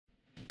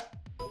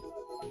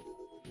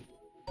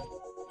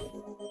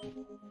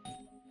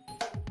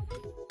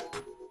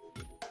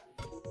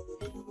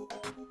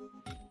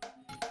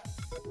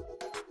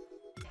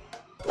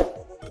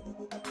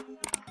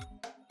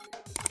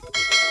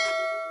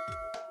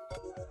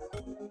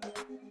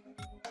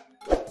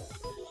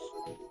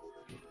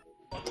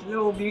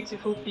Hello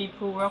beautiful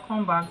people,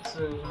 welcome back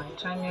to my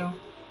channel.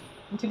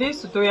 In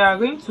today's tutorial I'm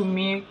going to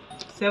make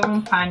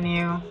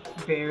 7-panel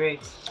beret.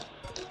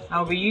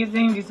 I'll be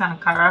using this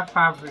Ankara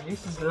fabric.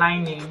 This is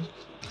lining,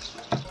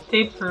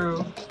 tape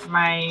rule,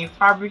 my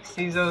fabric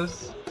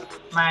scissors,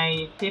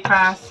 my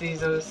paper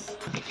scissors,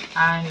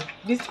 and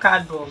this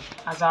cardboard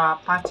as our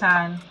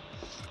pattern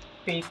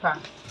paper.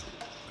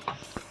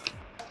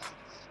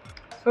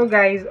 So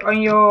guys,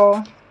 on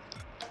your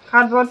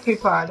cardboard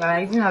paper that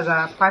I'm using as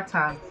a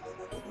pattern,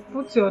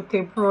 put your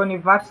tape rule on a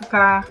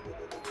vertical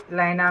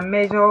line and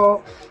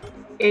measure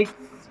 8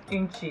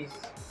 inches.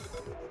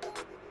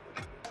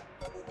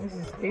 This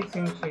is 8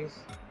 inches.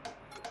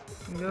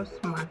 You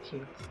just mark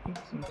it 8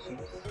 inches.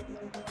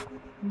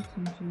 8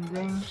 inches.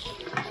 Then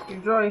you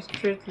draw a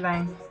straight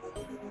line.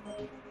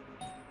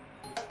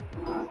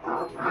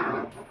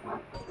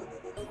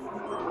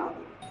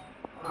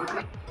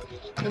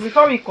 So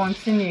before we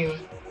continue,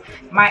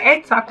 my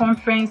head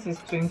circumference is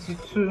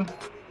 22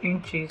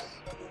 inches.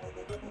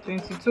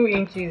 22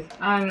 inches,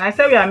 and I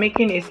said we are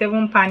making a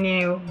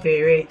 7-panel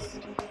beret,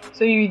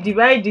 so you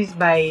divide this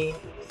by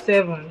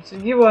 7 to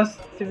give us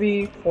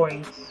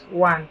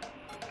 3.1.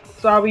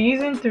 so I'll be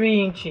using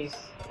 3 inches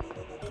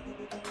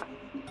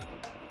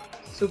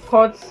to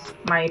cut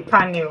my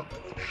panel.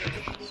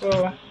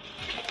 So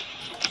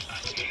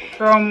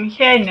from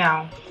here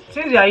now,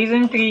 since we are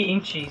using 3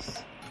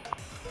 inches,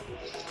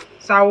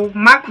 so I will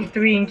mark the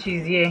 3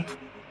 inches here.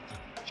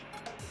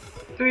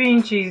 3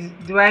 inches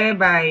divided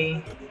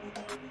by,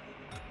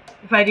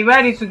 if I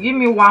divide it to give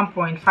me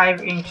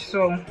 1.5 inch,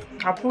 so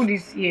I'll put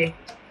this here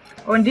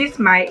on this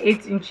my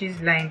 8 inches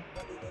line.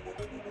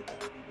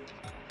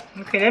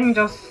 Okay, let me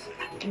just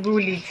rule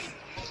it.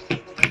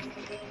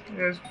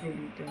 Just rule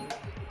it.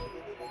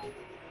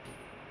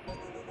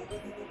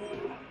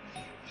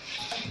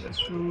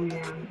 Just rule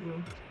here and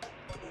rule.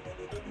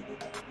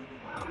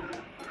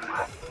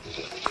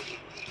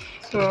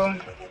 So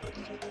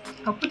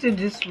I'll put it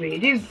this way.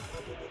 This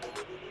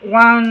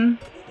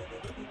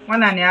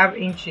 1.5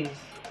 inches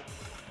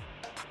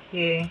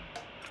here,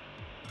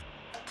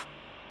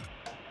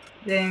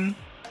 then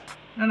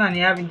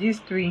 1.5, these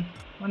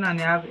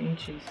 1.5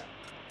 inches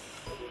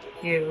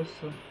here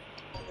also.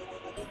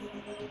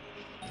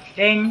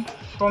 Then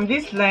from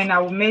this line I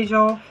will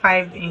measure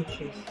 5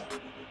 inches.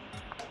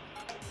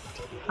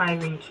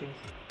 5 inches.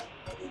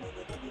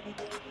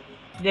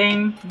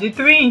 Then the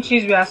 3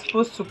 inches we are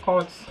supposed to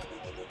cut,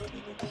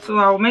 so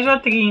I will measure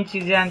 3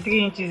 inches here and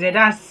 3 inches there.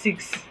 That's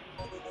 6.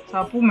 So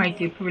I'll put my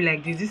tape rule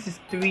like this. This is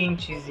 3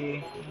 inches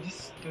here. This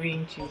is 3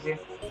 inches here.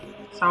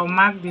 So I'll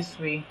mark this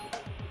way.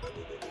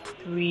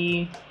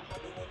 3.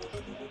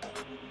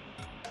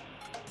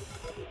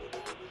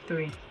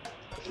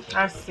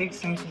 That's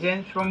 6 inches.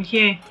 Then from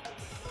here,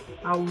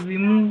 I will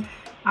remove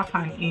half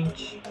an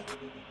inch.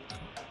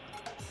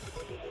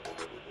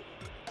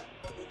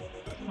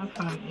 Half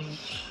an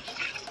inch.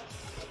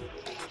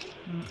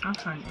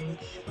 Half an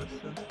inch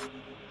also.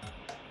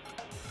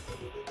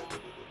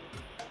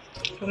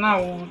 So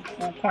now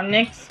we'll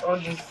connect all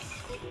these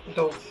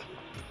dots.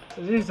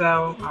 So this is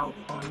how I'll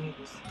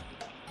connect.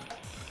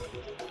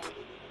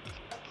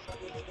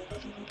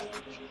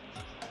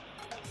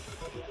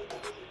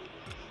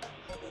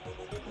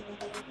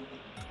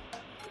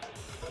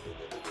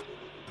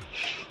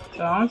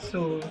 So I want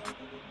to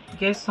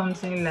get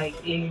something like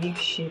a leaf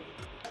shape.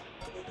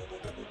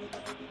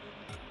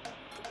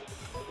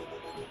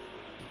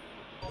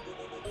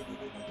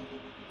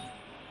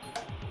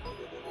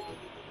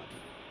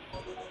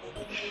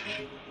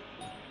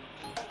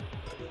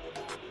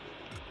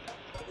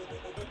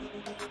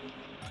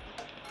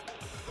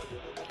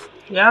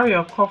 If you have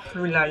your cuff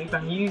ruler, you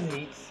can use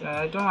it.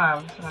 I don't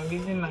have, so I'm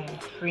using my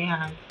free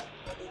hand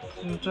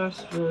to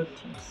just roll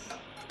this.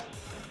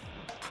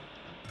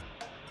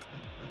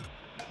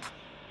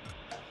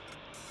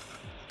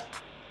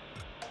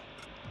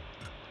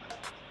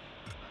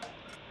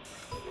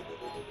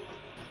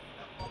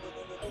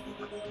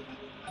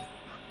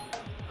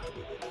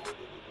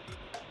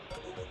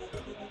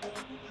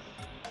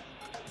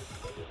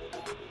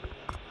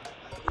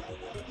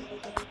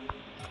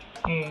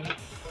 Okay.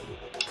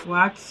 We'll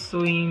add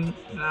sewing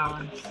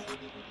allowance, a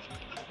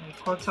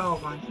 1/4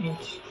 of an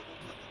inch.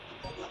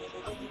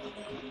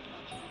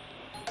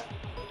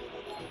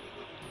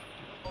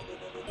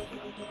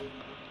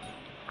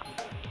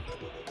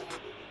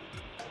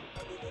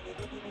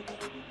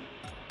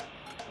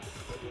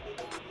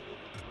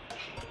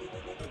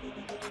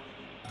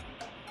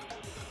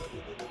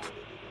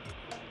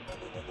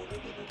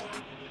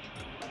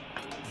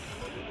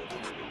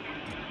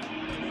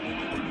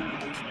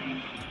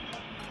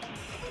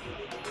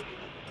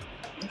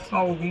 This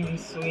one will be the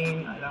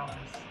sewing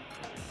allowance.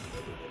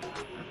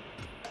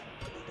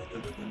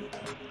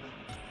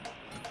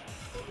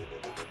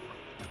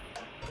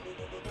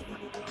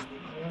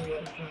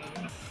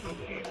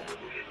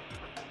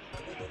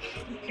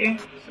 Okay,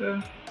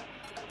 so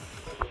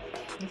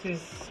this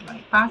is my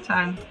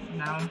pattern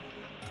now.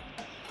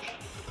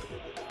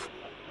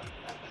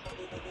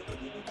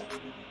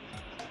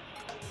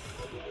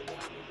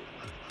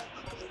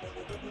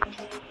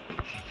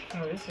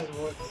 So this is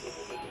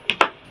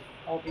what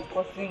I'll be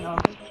cutting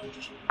out.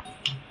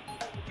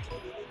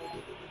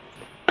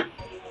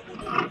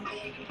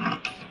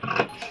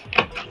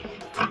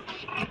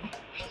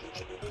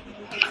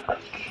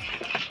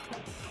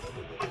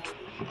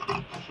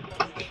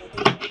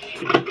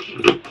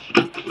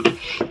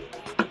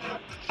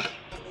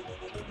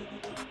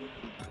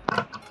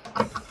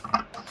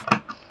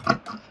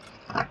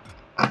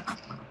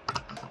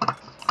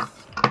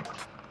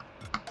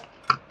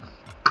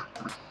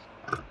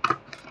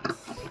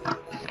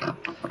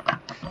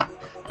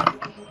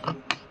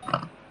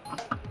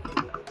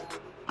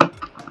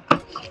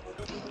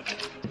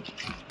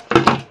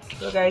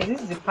 So guys,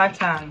 this is the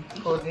pattern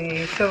for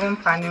the 7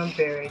 panel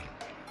beret.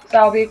 So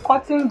I'll be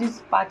cutting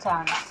this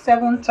pattern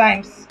 7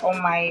 times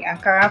on my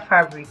Ankara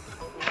fabric.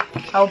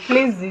 I'll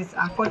place this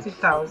and cut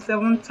it out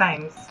 7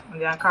 times on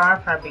the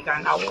Ankara fabric,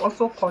 and I will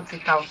also cut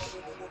it out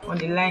on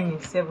the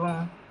lining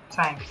 7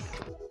 times.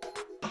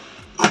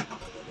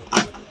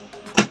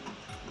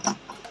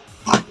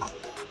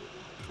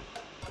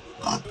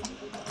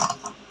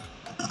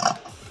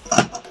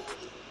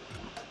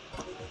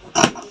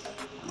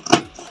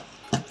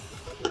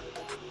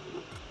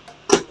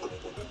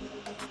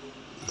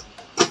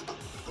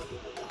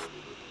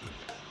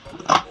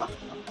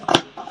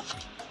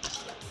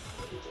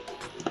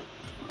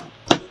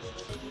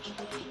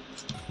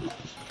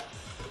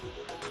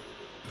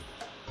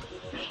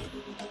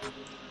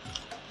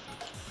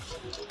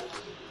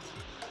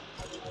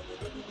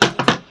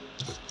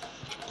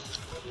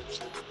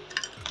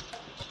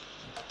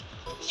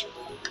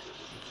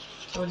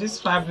 So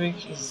this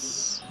fabric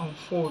is on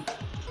fold,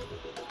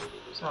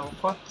 so I'll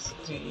cut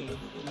the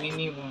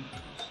remaining one.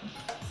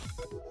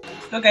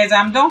 So guys,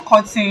 I'm done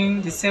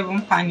cutting the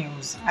 7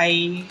 panels.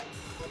 I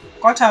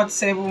cut out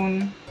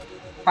 7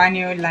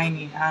 panel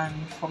lining and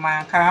for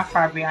my Ankara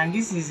fabric, and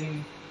this is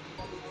in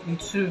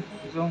 2,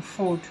 it's on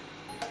fold.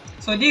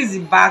 So this is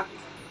the back,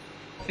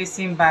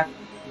 facing back.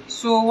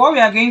 So what we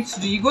are going to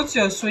do, you go to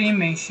your sewing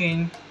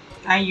machine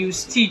and you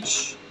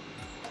stitch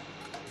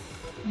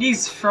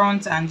this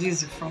front, and this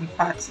is the front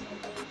part.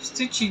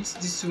 Stitch it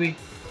this way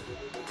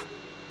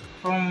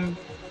from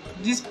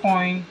this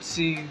point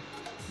to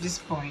this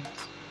point.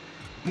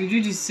 You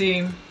do the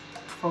same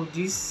for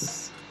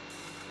this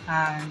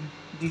and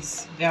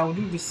this. Then I will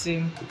do the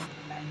same for the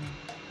lining.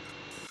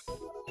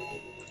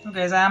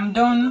 Okay guys, I am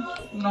done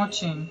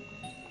notching.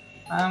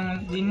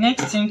 The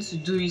next thing to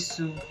do is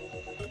to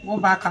go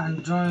back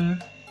and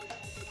join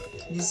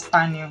this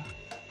panel.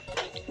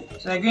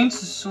 So I'm going to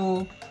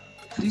sew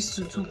these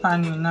two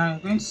panel. Now you're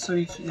going to sew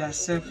it to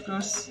yourself,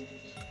 just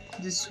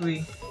this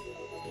way,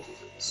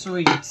 sew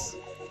it.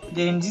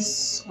 Then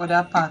this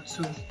other part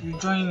too, you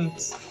join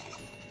it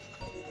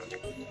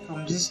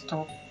from this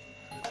top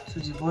to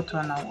the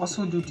bottom, and I'll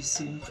also do the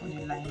same for the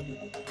lining.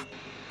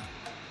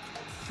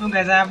 So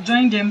guys, I have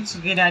joined them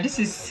together. This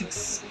is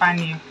 6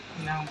 panel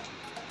now.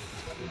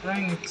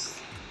 Join it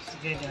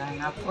together,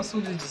 and I'll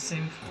also do the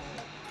same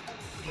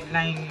for the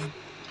lining.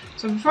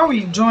 So before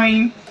we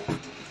join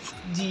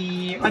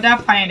the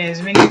other panel that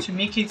is ready to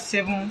make it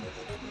 7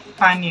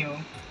 panel,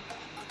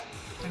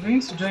 I'm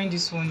going to join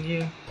this one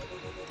here.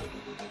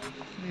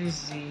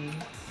 This is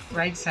the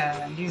right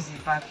side and this is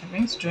the back. I'm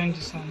going to join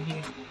this one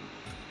here.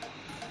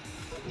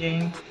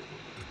 Then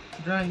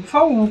join.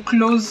 Before we will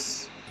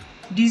close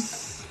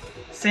this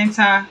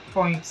center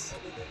point,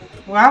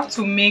 we have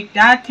to make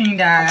that thing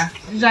that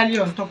is usually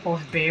on top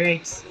of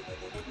beret.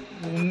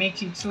 We'll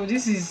make it. So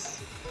this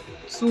is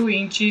 2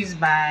 inches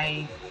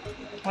by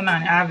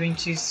 1.5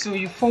 inches. So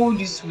you fold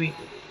this way,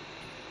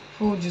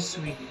 fold this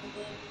way,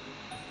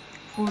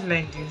 fold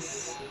like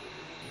this,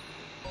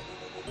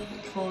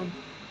 fold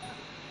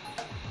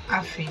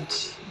 1/2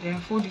 inch, then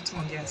fold it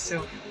on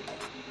yourself.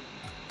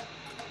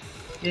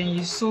 Then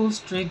you sew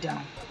straight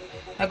down.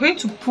 I'm going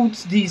to put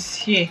this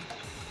here,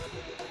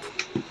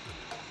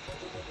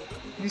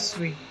 this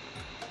way.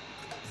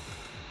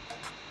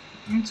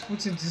 I'm going to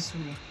put it this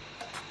way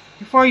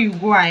before you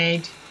go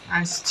ahead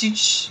and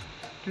stitch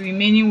the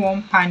remaining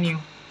 1 panel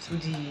to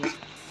the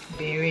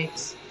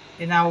beret.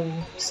 Then I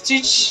will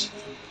stitch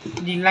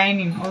the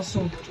lining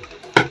also.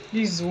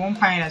 This is 1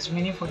 panel that's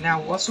remaining for now.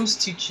 I will also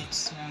stitch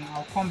it, and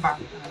I'll come back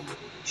and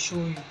show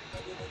you.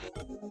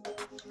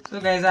 So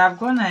guys, I've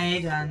gone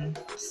ahead and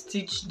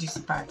stitched this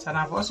part, and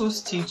I've also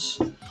stitched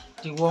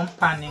the 1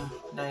 panel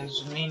that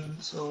is remaining.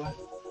 So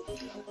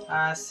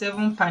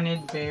 7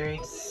 panel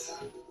berets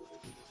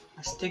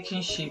has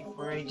taken shape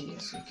already,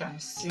 as you can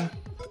see.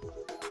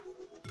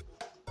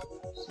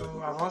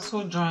 So I've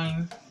also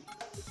joined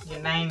the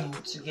lining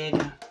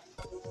together,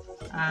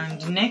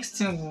 and the next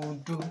thing we will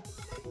do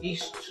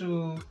is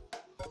to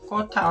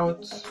cut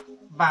out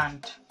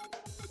band.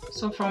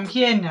 So from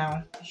here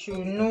now, you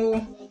should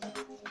know,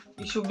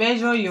 you should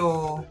measure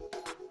your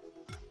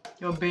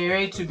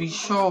beret to be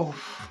sure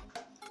of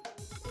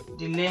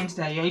the length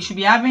that you should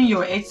be having.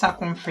 Your head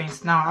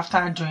circumference now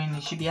after joining,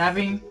 you should be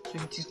having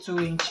 22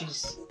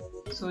 inches.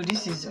 So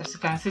this is, as you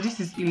can see, this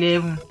is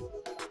 11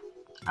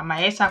 and my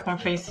head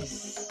circumference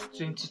is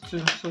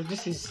 22, so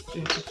this is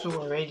 22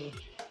 already.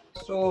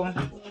 So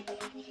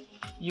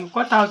you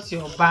cut out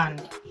your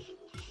band.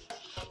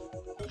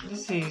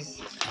 This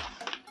is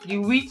the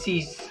width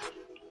is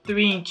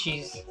 3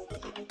 inches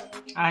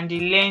and the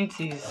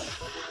length is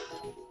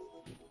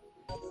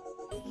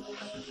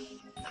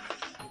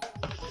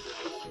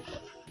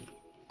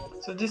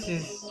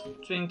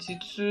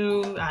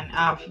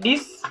 22.5.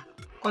 This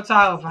quarter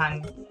of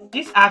an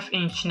this half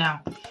inch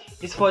now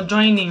is for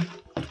joining.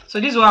 So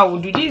this is what I will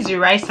do. This is the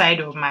right side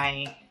of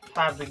my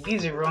fabric, this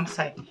is the wrong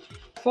side.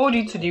 Fold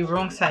it to the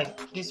wrong side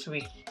this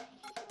way.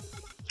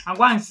 I'll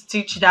go and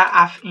stitch that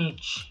half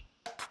inch.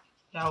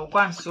 Yeah, I'll go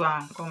and sew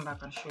and come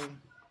back and show you.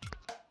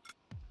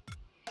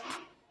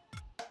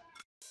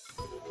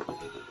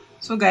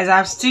 So guys,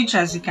 I've stitched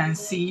as you can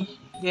see.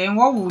 Then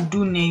what we'll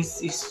do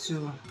next is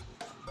to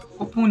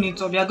open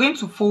it up. We are going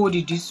to fold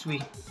it this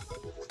way.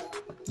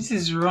 This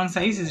is the wrong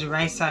side, this is the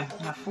right side.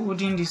 We are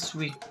folding this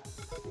way.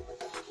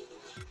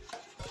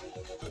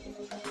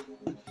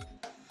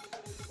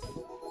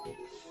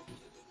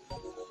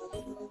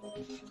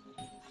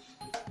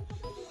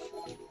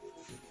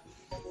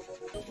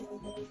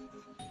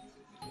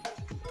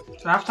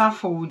 So after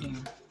folding,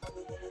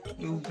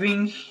 you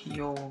bring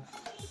your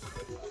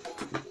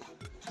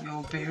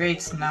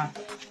beret now.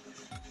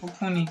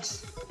 Open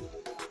it.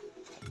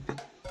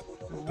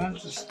 You want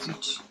to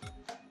stitch.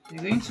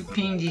 You're going to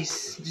pin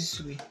this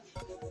way.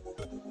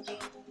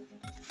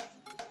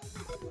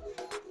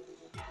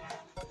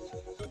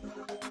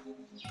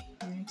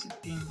 I'm going to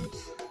pin it.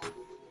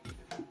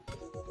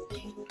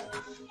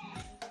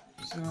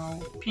 So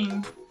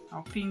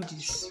I'll pin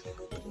this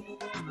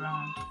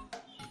around.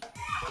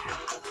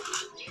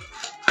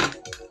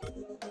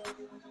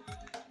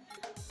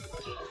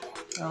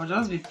 I'll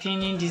just be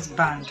pinning this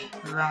band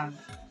around.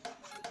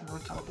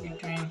 What I'll be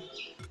doing.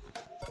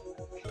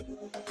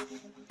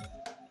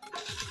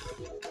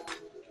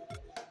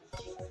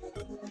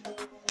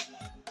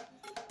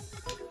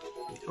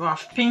 So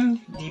I've pinned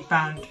the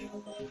band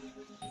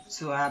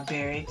to our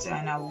beret,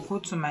 and I will go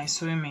to my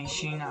sewing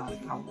machine.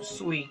 I will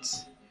sew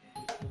it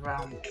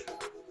around.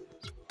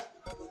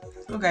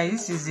 So guys,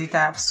 this is it.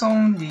 I've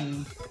sewn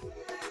the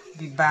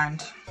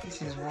band.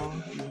 This is what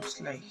it looks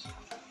like.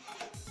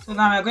 So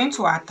now we're going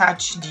to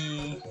attach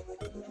the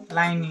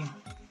lining.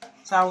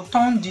 So I'll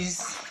turn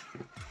this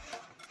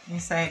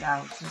inside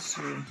out this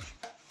way.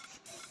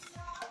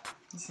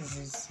 This is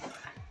it.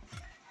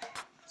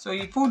 So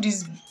you pull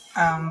this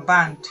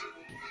band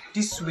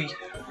this way,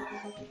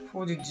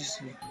 fold it this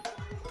way.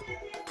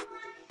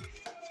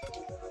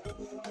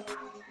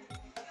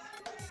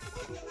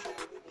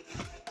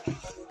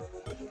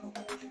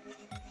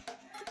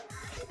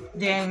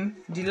 Then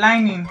the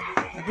lining,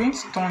 you're going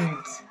to turn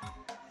it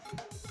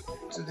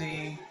to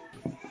the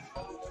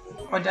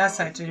other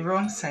side, to the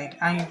wrong side,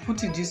 and you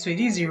put it this way.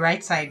 This is the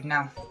right side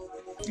now.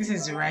 This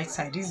is the right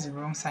side, this is the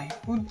wrong side.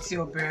 Put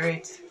your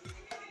beret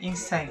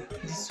inside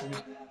this way.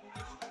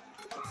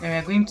 Then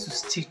we're going to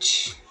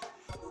stitch.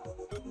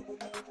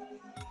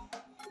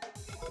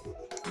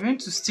 We're going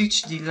to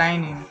stitch the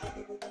lining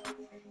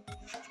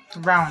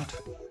round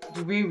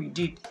the way we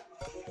did.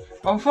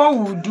 But before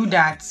we do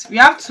that, we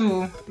have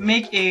to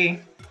make a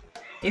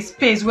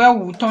space where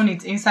we'll turn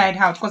it inside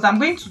out, because I'm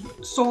going to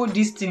sew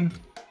this thing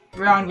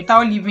round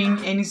without leaving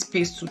any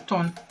space to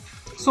turn.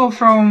 So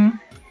from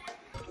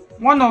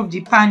one of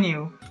the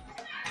panel,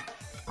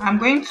 I'm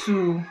going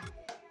to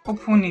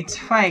open it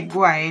before I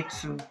go ahead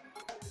to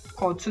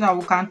cut, so that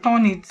we can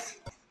turn it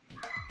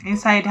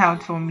inside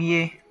out from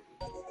here.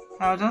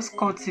 I'll just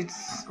cut it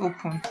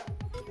open.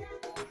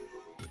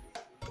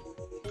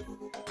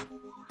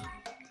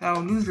 So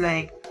I'll lose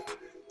like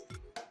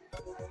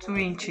 2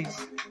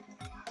 inches.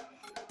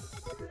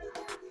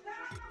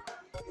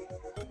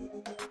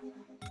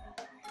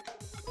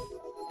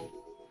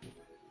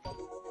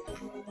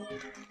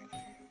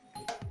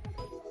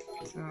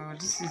 So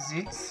this is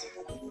it. So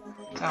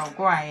I'll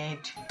go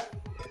ahead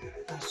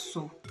and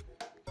sew.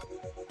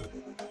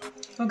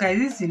 So guys,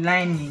 this is the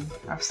lining.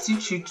 I've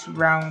stitched it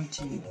around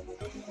the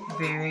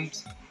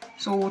beret.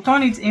 So we'll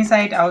turn it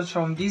inside out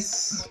from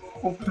this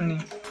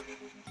opening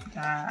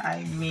that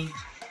I made.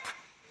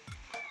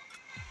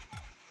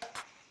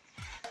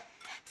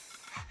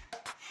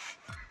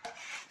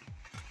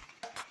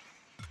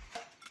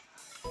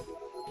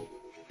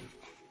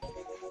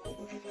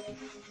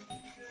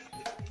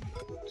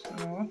 So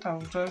what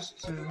I'll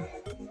just do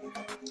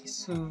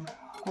is to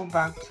go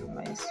back to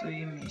my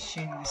sewing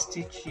machine and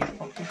stitch it.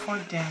 But before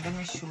then, let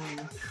me show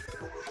you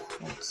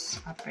what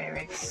a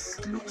beret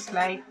looks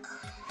like.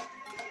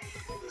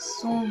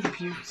 So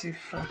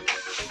beautiful.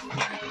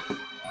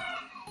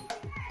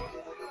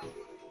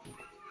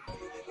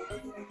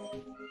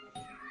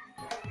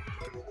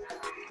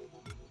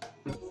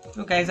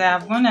 So guys, I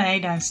have gone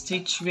ahead and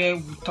stitched where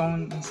we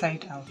turn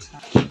inside out.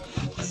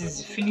 This is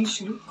the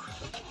finished look.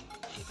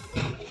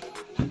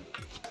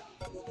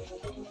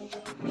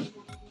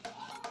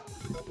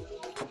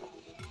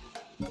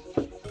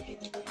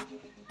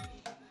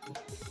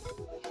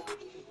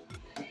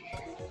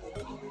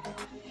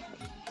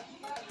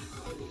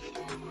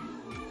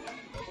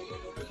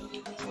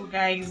 So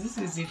guys, this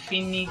is the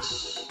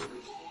finished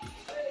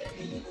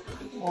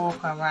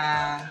work of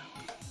our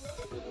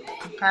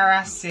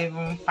Ankara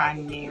 7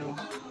 Panel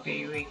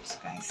Beret.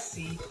 Guys,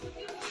 see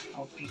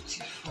how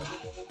beautiful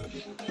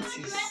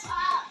it is.